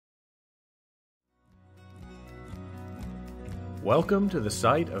Welcome to the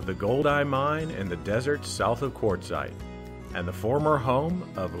site of the Goldeye Mine in the desert south of Quartzite, and the former home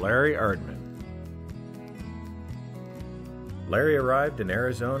of Larry Erdman. Larry arrived in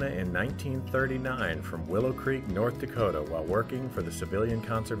Arizona in 1939 from Willow Creek, North Dakota while working for the Civilian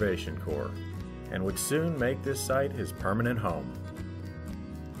Conservation Corps, and would soon make this site his permanent home.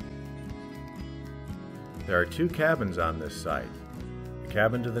 There are two cabins on this site. The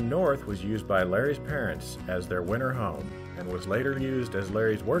cabin to the north was used by Larry's parents as their winter home, and was later used as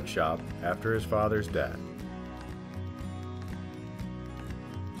Larry's workshop after his father's death.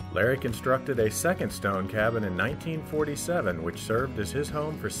 Larry constructed a second stone cabin in 1947, which served as his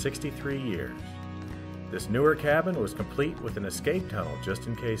home for 63 years. This newer cabin was complete with an escape tunnel just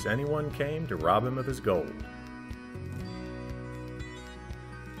in case anyone came to rob him of his gold.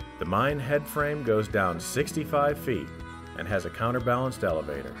 The mine head frame goes down 65 feet and has a counterbalanced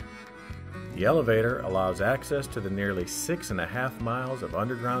elevator. The elevator allows access to the nearly 6.5 miles of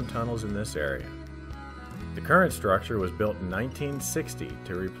underground tunnels in this area. The current structure was built in 1960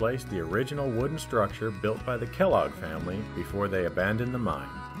 to replace the original wooden structure built by the Kellogg family before they abandoned the mine.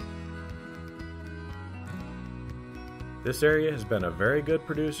 This area has been a very good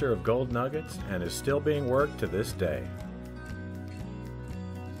producer of gold nuggets and is still being worked to this day.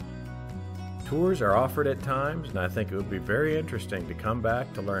 Tours are offered at times, and I think it would be very interesting to come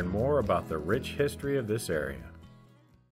back to learn more about the rich history of this area.